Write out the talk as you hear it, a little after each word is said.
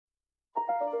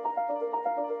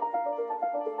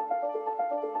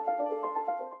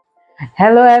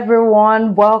Hello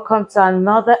everyone, welcome to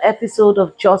another episode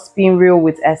of Just Being Real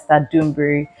with Esther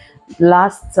Dunbury. The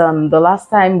last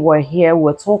time we're here,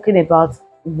 we're talking about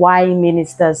why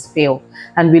ministers fail,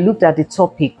 and we looked at the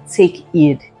topic take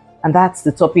heed, and that's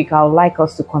the topic I would like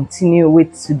us to continue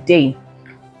with today.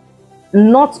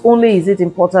 Not only is it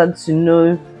important to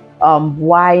know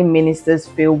why ministers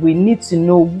fail, we need to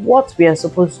know what we are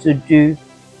supposed to do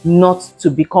not to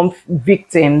become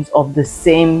victims of the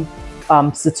same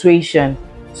situation.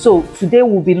 So today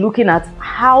we'll be looking at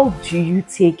how do you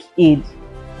take heed.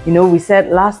 You know, we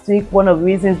said last week one of the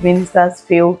reasons ministers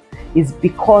fail is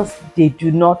because they do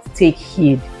not take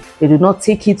heed. They do not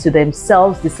take heed to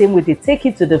themselves the same way they take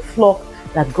it to the flock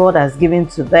that God has given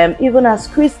to them. Even as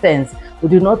Christians, we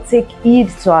do not take heed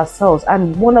to ourselves.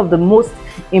 And one of the most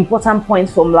important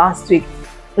points from last week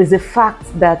is the fact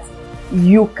that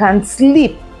you can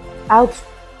slip out,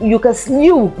 you can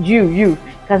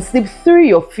slip through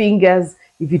your fingers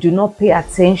if you do not pay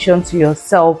attention to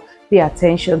yourself, pay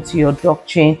attention to your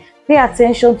doctrine, pay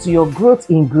attention to your growth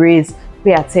in grace,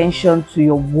 pay attention to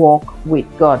your walk with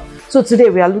God. So today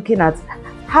we are looking at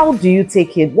how do you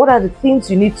take it? What are the things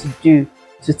you need to do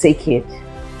to take it?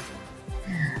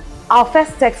 Our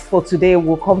first text for today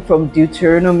will come from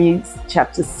Deuteronomy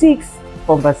chapter 6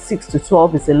 from verse 6 to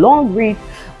 12. It's a long read,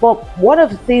 but one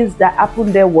of the things that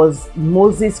happened there was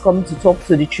Moses coming to talk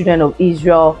to the children of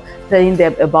Israel, telling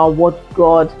them about what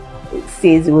God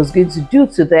says he was going to do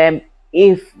to them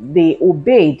if they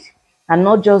obeyed, and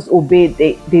not just obeyed,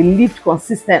 they lived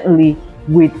consistently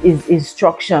with his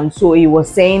instructions. So he was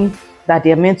saying that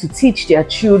they are meant to teach their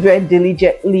children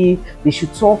diligently. They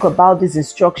should talk about these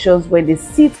instructions when they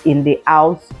sit in the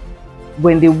house,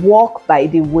 when they walk by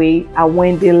the way, and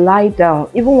when they lie down.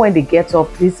 Even when they get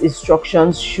up, these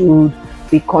instructions should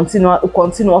be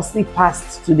continuously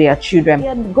passed to their children.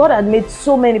 And God had made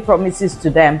so many promises to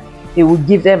them. He will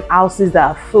give them houses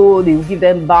that are full. He will give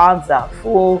them barns that are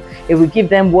full. He will give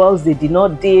them wells they did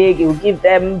not dig. He will give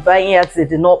them vineyards they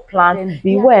did not plant.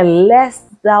 Beware lest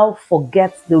thou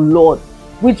forget the Lord,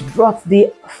 which brought thee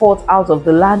forth out of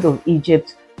the land of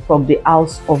Egypt from the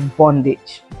house of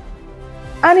bondage.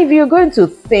 And if you're going to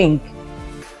think,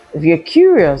 if you're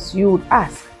curious, you would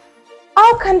ask,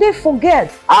 how can they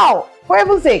forget? How? For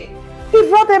heaven's sake, he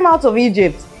brought them out of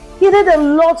Egypt. He did a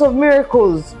lot of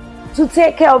miracles to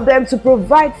take care of them, to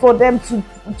provide for them,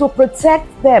 to protect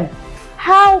them.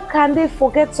 How can they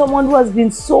forget someone who has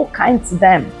been so kind to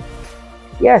them?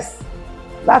 Yes,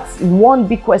 that's one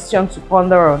big question to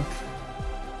ponder on.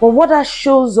 But what that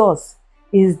shows us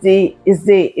is the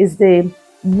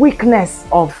weakness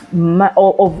of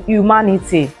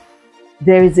humanity.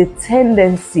 There is a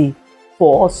tendency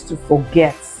for us to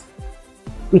forget.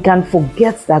 We can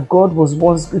forget that God was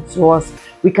once good to us.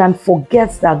 We can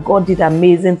forget that God did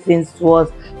amazing things to us.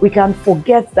 We can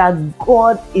forget that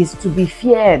God is to be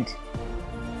feared.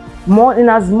 More in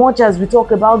as much as we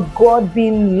talk about God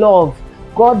being love,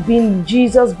 God being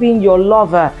Jesus being your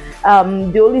lover,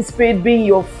 the Holy Spirit being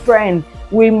your friend,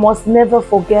 we must never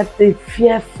forget the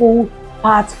fearful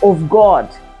part of God.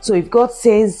 So if God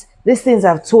says, these things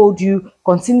I've told you,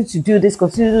 continue to do this,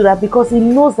 continue to do that, because he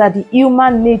knows that the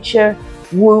human nature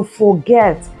will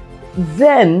forget,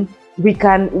 then we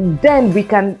can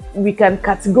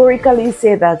categorically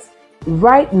say that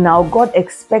right now God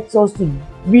expects us to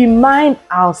remind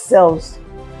ourselves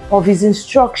of his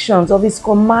instructions, of his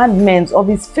commandments, of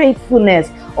his faithfulness,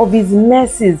 of his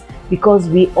mercies, because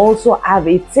we also have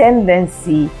a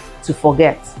tendency to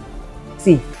forget.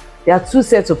 See, there are two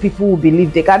sets of people who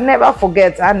believe they can never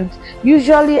forget and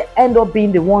usually end up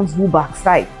being the ones who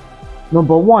backslide.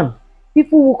 Number one,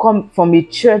 people who come from a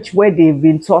church where they've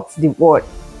been taught the word.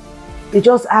 They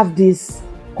just have this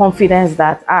confidence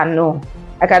that, no,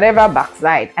 I can never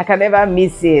backslide. I can never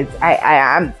miss it.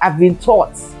 I've been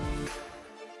taught.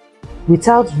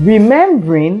 Without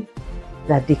remembering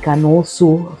that they can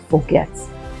also forget.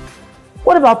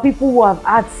 What about people who have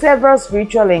had several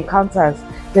spiritual encounters?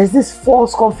 There's this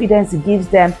false confidence it gives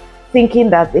them, thinking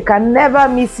that they can never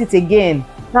miss it again.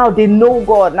 Now they know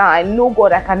God. Now I know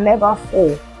God. I can never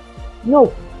fall.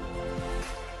 No.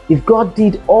 If God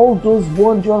did all those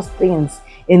wondrous things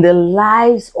in the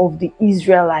lives of the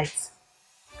Israelites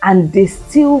and they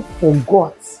still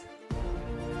forgot,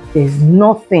 there's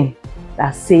nothing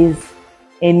that says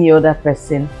any other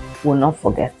person will not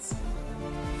forget.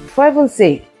 For heaven's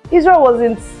sake, Israel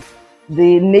wasn't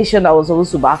the nation that was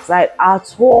supposed to backslide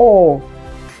at all.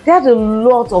 They had a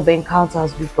lot of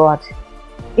encounters with God.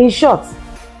 In short,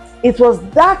 It was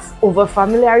that over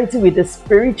familiarity with the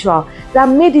spiritual that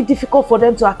made it difficult for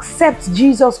them to accept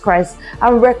Jesus Christ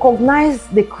and recognize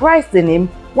the Christ in him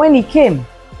when he came.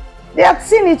 They had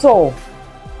seen it all.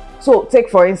 So take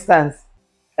for instance,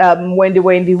 when they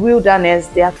were in the wilderness,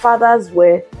 their fathers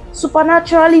were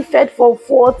supernaturally fed for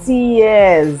 40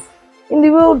 years in the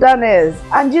wilderness,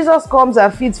 and Jesus comes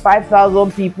and feeds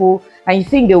 5,000 people, and you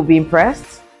think they'll be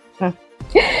impressed?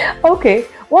 Okay,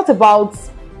 what about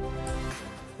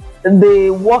the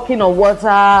walking on water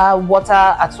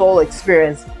at all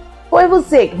experience? For heaven's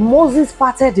sake, Moses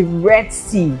parted the Red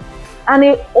Sea, and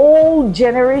a whole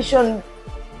generation,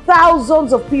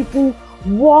 thousands of people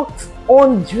walked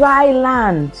on dry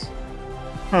land.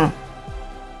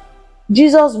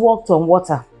 Jesus walked on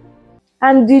water,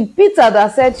 and the Peter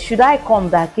that said, "Should I come?"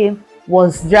 that came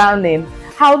was drowning.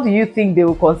 How do you think they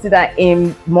will consider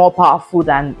him more powerful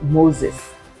than Moses?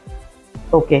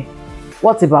 Okay,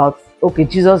 what about, okay,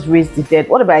 Jesus raised the dead.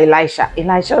 What about Elisha?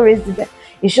 Elisha raised the dead.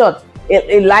 In short,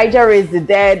 Elijah raised the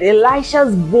dead.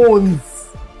 Elisha's bones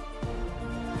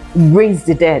raised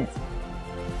the dead.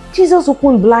 Jesus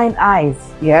opened blind eyes.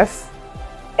 Yes.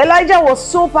 Elijah was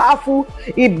so powerful,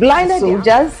 he blinded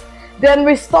soldiers, then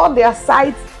restored their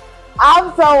sight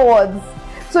afterwards.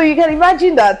 So you can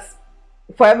imagine that,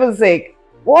 for heaven's sake,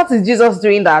 what is Jesus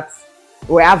doing that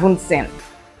we haven't seen?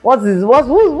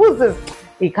 Who's this?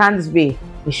 It can't be.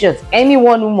 It should.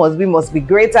 Anyone who must be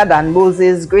greater than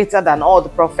Moses, greater than all the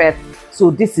prophets.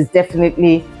 So this is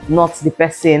definitely not the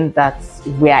person that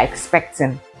we are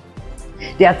expecting.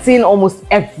 They are seeing almost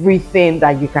everything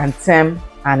that you can term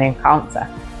an encounter.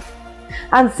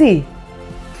 And see,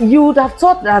 you would have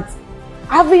thought that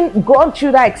having gone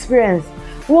through that experience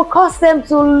will cause them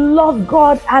to love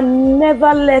God and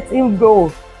never let him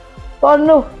go. But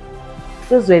no,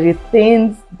 those were the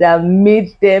things that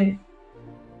made them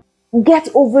get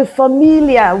over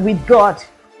familiar with God.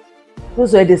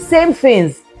 Those were the same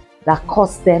things that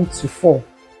caused them to fall.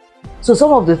 So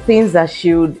some of the things that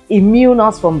should immune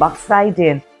us from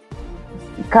backsliding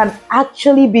can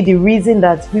actually be the reason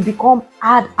that we become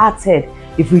hard-hearted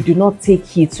if we do not take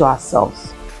heed to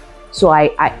ourselves. So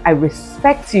I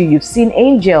respect you. You've seen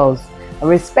angels. I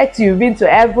respect you. You've been to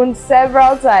heaven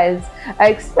several times. I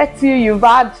expect you. You've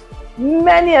had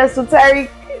many esoteric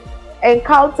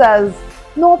encounters.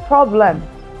 No problem.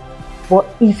 But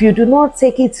if you do not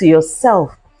take it to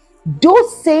yourself,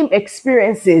 those same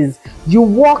experiences, you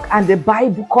walk and the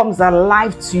Bible comes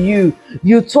alive to you.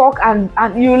 You talk and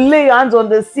you lay hands on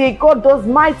the sick. God does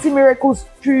mighty miracles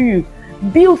through you.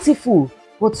 Beautiful.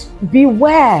 But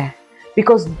beware,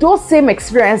 because those same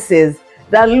experiences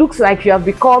that looks like you have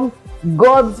become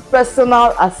God's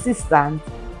personal assistant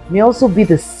may also be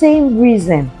the same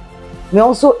reason, may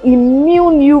also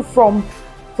immune you from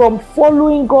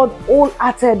following God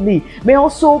wholeheartedly, may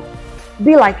also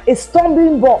be like a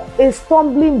stumbling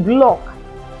block,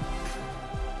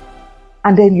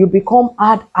 and then you become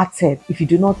hard-hearted if you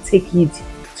do not take it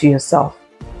to yourself.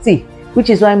 See, which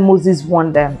is why Moses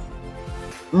warned them.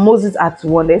 Moses had to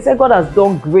warn them. He said, God has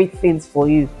done great things for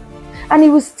you, and he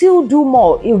will still do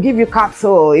more. He will give you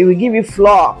cattle, he will give you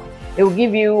flock, he will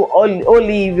give you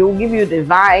olive, he will give you the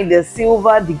vine, the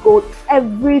silver, the gold,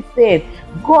 everything.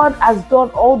 God has done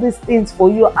all these things for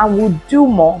you and will do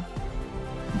more.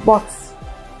 But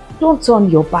don't turn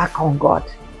your back on God.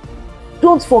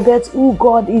 Don't forget who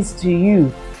God is to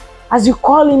you. As you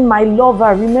call him my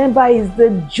lover, remember he's the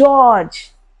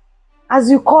judge. As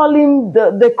you call him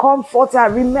the comforter,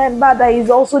 remember that he's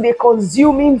also the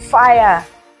consuming fire.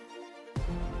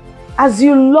 As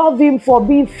you love him for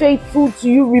being faithful to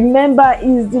you, remember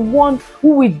he's the one who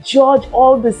will judge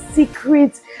all the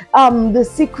secret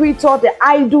talk, the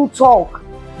idle talk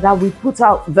that we put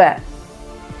out there.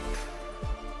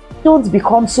 Don't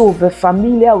become so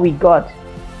familiar with God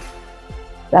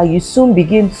that you soon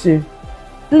begin to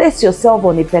place yourself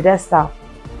on a pedestal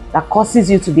that causes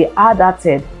you to be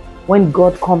hard-hearted when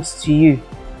God comes to you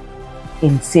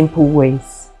in simple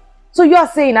ways. So you are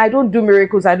saying, I don't do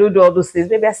miracles, I don't do all those things.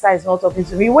 Maybe Esther is not talking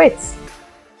to me. Wait,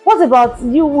 what about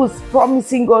you who's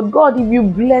promising God, God, if you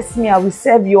bless me, I will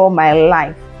serve you all my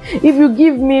life. If you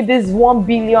give me this 1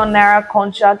 billion naira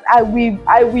contract, I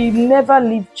will never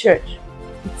leave church.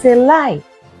 It's a lie.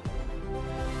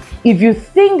 If you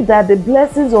think that the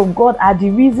blessings of God are the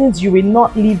reasons you will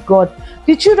not leave God,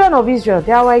 the children of Israel,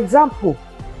 they are our example.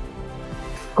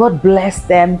 God blessed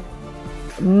them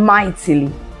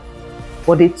mightily,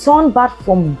 but they turned back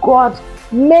from God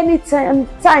many times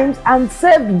and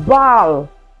served Baal.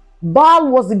 Baal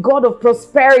was the god of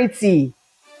prosperity.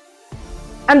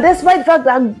 And despite the fact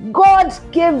that God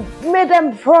made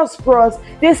them prosperous,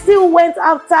 they still went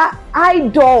after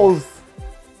idols.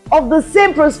 of the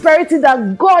same prosperity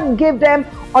that God gave them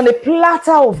on a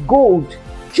platter of gold,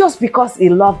 just because he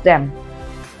loved them.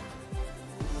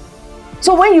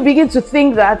 So when you begin to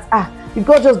think that, if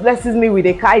God just blesses me with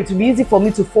a car, it will be easy for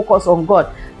me to focus on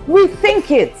God, rethink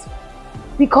it.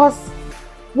 Because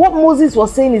what Moses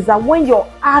was saying is that when your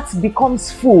heart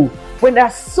becomes full, when there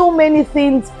are so many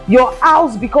things, your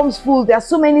house becomes full, there are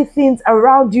so many things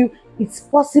around you, it's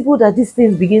possible that these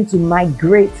things begin to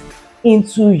migrate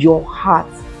into your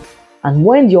heart. And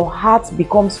when your heart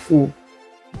becomes full,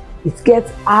 it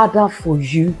gets harder for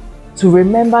you to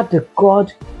remember the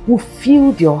God who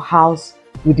filled your house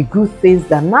with the good things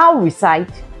that now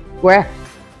reside where?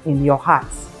 In your heart.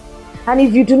 And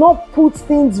if you do not put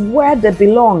things where they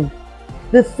belong,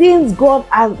 the things God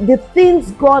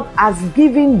has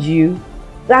given you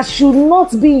that should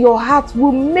not be in your heart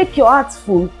will make your heart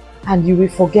full, and you will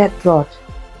forget God.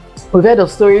 We've heard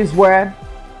of stories where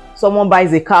someone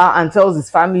buys a car and tells his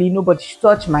family, nobody should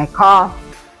touch my car.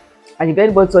 And if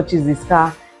anybody touches his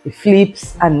car, it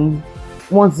flips and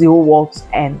wants the whole world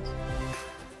to end.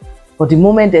 But the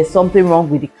moment there's something wrong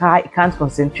with the car, it can't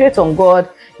concentrate on God,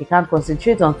 it can't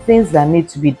concentrate on things that need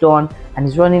to be done, and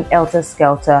it's running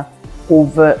helter-skelter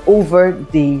over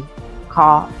the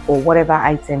car or whatever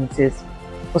item it is.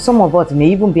 For some of us, it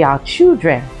may even be our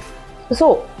children.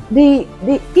 So the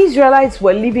Israelites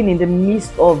were living in the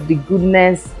midst of the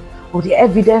goodness, of the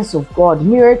evidence of God,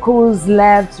 miracles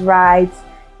left, right.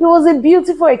 It was a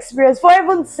beautiful experience. For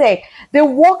heaven's sake, they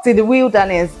walked in the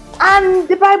wilderness, and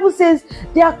the Bible says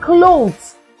their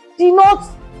clothes did not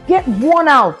get worn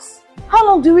out. How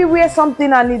long do we wear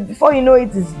something and before you know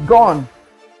it is gone?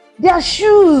 Their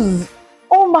shoes,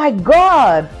 oh my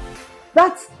God,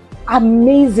 that's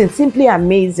amazing, simply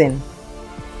amazing.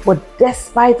 But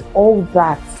despite all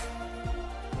that,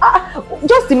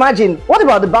 just imagine, what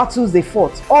about the battles they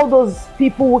fought? All those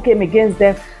people who came against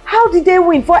them, how did they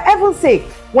win? For heaven's sake,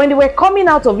 when they were coming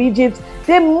out of Egypt,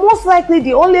 they most likely,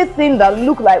 the only thing that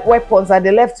looked like weapons that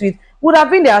they left with would have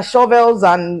been their shovels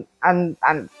and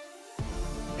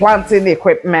planting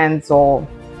equipment or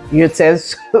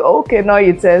utensils. Okay, not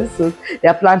utensils,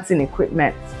 they're planting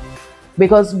equipment.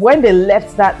 Because when they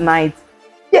left that night,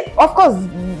 of course,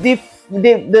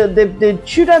 the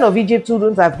children of Egypt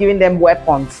wouldn't have given them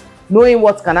weapons, knowing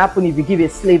what can happen if you give a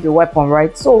slave a weapon,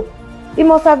 right? So it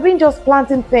must have been just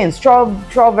planting things,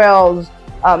 trowels,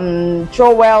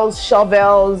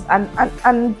 shovels,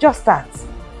 and just that.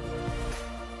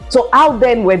 So how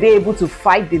then were they able to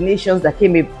fight the nations that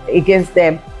came against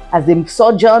them as they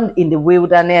sojourned in the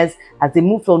wilderness, as they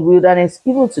moved from wilderness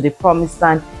even to the promised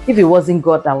land, if it wasn't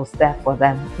God that was there for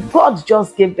them? God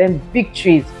just gave them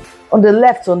victories on the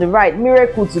left, on the right.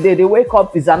 Miracle today, they wake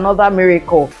up is another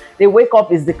miracle. They wake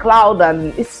up is the cloud,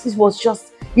 and it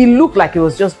looked like it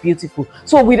was just beautiful.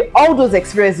 So with all those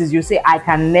experiences, you say, I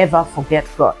can never forget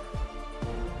God.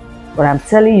 But I'm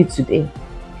telling you today,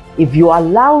 if you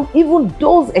allow even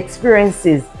those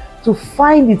experiences to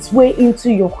find its way into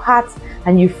your heart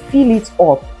and you fill it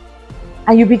up,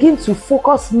 and you begin to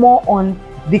focus more on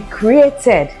the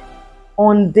created,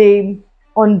 on the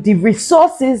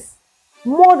resources,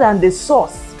 more than the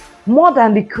source, more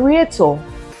than the creator,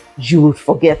 you will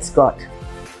forget God.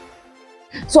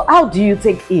 So how do you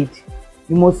take it?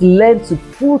 You must learn to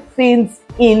put things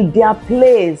in their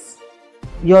place.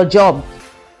 Your job,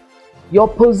 your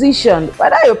position,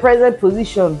 whether your present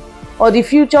position or the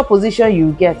future position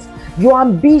you get, your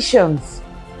ambitions.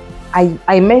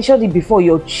 I mentioned it before,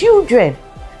 your children.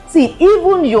 See,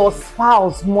 even your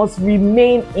spouse must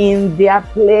remain in their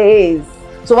place.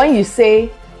 So when you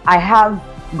say, I have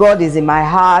God is in my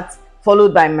heart,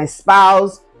 followed by my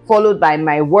spouse, followed by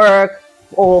my work,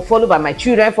 or followed by my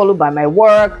children, followed by my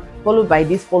work, followed by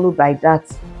this, followed by that,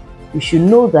 you should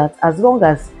know that as long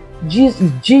as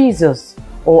Jesus,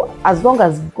 or as long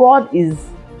as God is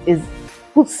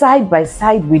put side by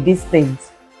side with these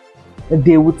things,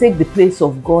 they will take the place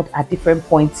of God at different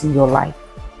points in your life.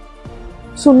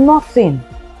 So nothing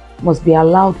must be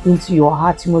allowed into your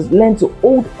heart. You must learn to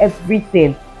hold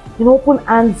everything in open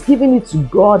hands, giving it to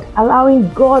God, allowing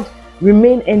God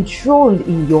remain enthroned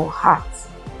in your heart.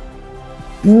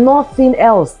 Nothing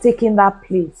else taking that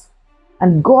place.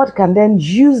 And God can then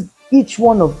use each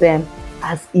one of them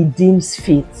as He deems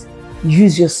fit.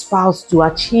 Use your spouse to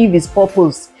achieve His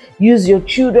purpose. Use your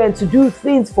children to do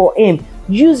things for Him.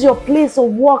 Use your place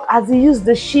of work as He used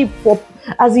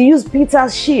as He used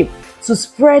Peter's sheep to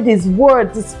spread His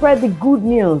word, to spread the good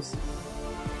news.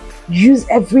 Use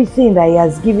everything that He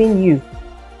has given you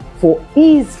for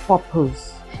His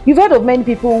purpose. You've heard of many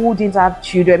people who didn't have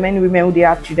children, many women who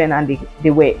didn't have children, and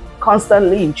they were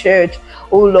constantly in church,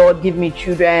 oh Lord, give me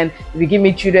children. If you give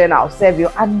me children, I'll serve you.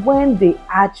 And when they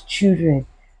had children,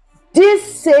 these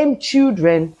same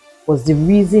children was the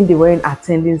reason they weren't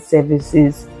attending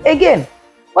services again.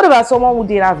 What about someone who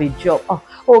didn't have a job?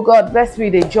 Oh God, bless me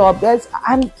with a job.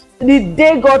 And the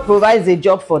day God provides a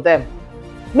job for them,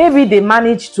 maybe they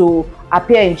manage to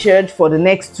appear in church for the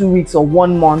next 2 weeks or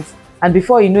 1 month, and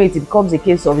before you know it, it becomes a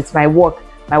case of it's my work.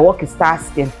 My work is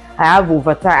tasking. I have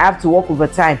overtime. I have to work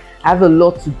overtime. I have a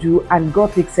lot to do, and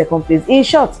God takes second place. In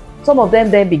short, some of them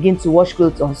then begin to wash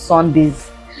clothes on Sundays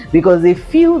because they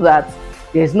feel that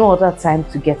there's no other time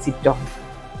to get it done.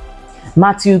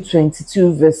 Matthew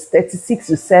 22 verse 36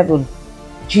 to 7,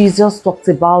 Jesus talked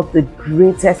about the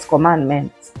greatest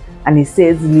commandment, and he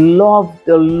says, love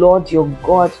the Lord your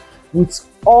God with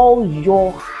all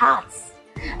your heart,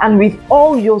 and with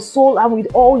all your soul, and with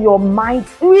all your might,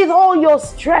 with all your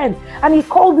strength. And he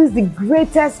called this the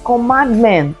greatest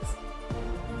commandment.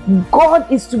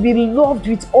 God is to be loved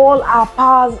with all our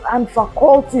powers and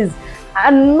faculties,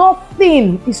 and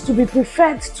nothing is to be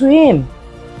preferred to him.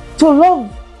 To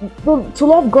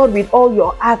love God with all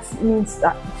your heart means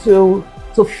that to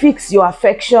fix your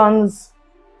affections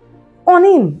on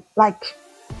him, like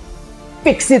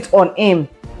fix it on him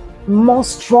more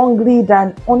strongly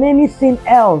than on anything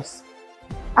else.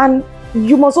 And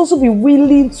you must also be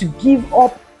willing to give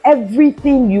up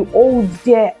everything you hold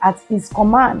dear at his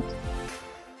command.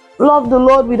 Love the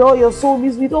Lord with all your soul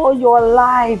means with all your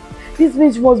life. This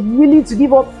means you must be willing to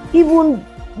give up even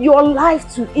your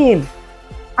life to him,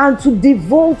 and to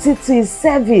devote it to his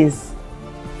service,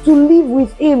 to live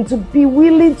with him, to be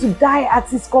willing to die at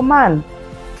his command.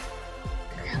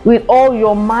 With all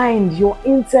your mind, your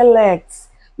intellect,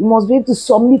 you must be able to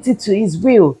submit it to his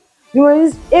will.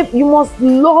 You must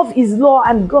love his law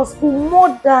and gospel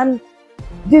more than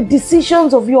the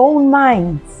decisions of your own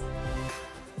minds.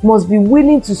 You must be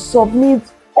willing to submit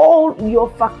all your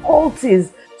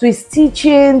faculties to his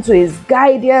teaching, to his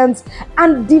guidance,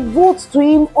 and devote to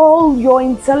him all your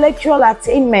intellectual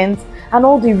attainments and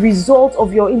all the results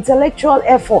of your intellectual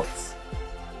efforts.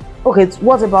 Okay,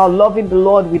 what about loving the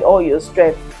Lord with all your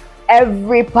strength?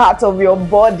 Every part of your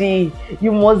body,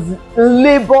 you must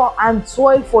labor and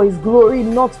toil for his glory,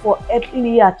 not for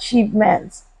earthly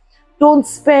achievements. Don't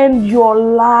spend your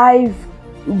life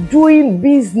doing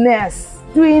business,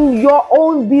 doing your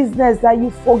own business, that you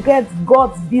forget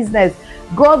God's business.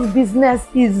 God's business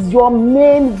is your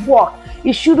main work.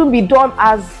 It shouldn't be done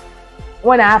as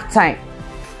when I have time.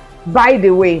 By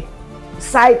the way,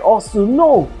 side hustle.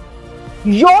 No.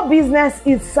 Your business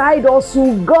is side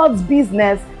hustle. God's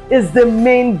business is the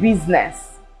main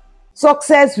business.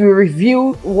 Success will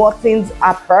reveal what things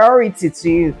are priority to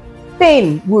you.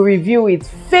 Pain will reveal it.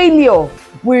 Failure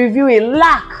will reveal it.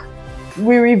 Lack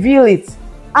will reveal it.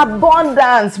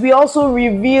 Abundance will also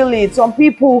reveal it. Some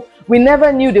people, we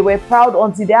never knew they were proud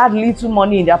until they had little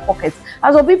money in their pockets.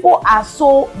 And some people are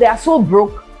so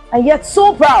broke and yet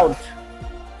so proud.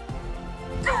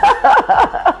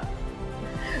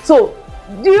 So,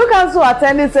 do you cancel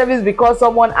attending service because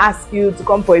someone asked you to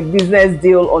come for a business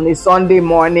deal on a Sunday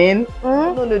morning?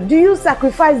 No. Do you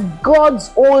sacrifice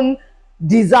God's own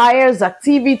desires,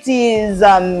 activities,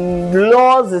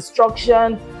 laws,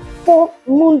 instruction for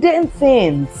mundane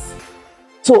things?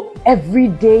 So every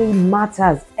day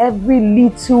matters. Every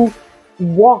little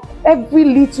work, every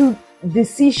little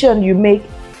decision you make,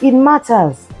 it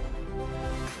matters.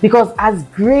 Because as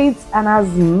great and as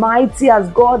mighty as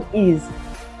God is,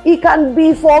 he can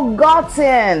be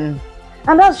forgotten.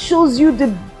 And that shows you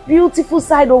the beautiful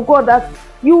side of God, that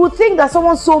you would think that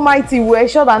someone so mighty will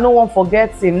ensure that no one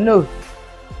forgets him. No.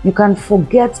 You can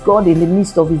forget God in the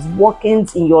midst of his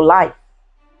workings in your life.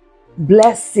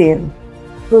 Blessing,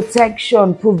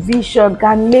 protection, provision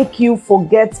can make you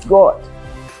forget God.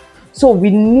 So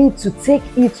we need to take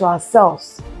it to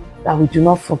ourselves that we do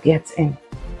not forget him.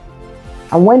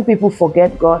 And when people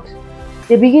forget God,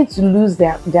 they begin to lose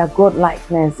their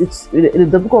God-likeness. It's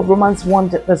the book of Romans 1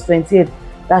 verse 28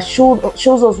 that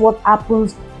shows us what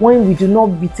happens when we do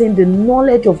not retain the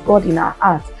knowledge of God in our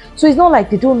hearts. So it's not like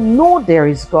they don't know there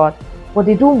is God, but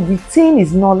they don't retain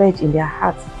his knowledge in their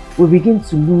hearts. We begin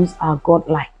to lose our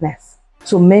God-likeness.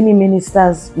 So many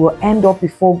ministers will end up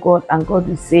before God, and God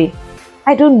will say,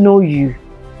 I don't know you.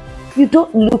 You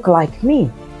don't look like me.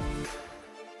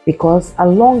 Because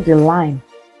along the line,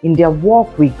 in their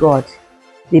walk with God,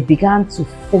 they began to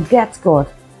forget God.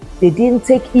 They didn't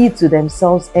take heed to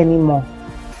themselves anymore.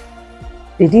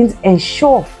 They didn't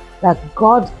ensure that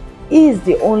God is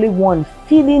the only one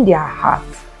filling their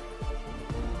hearts.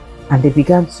 And they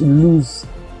began to lose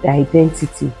their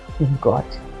identity in God.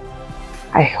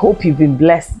 I hope you've been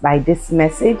blessed by this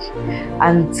message.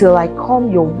 Until I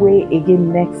come your way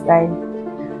again next time,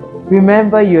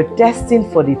 remember you're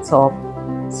destined for the top.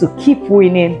 So keep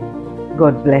winning.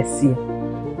 God bless you.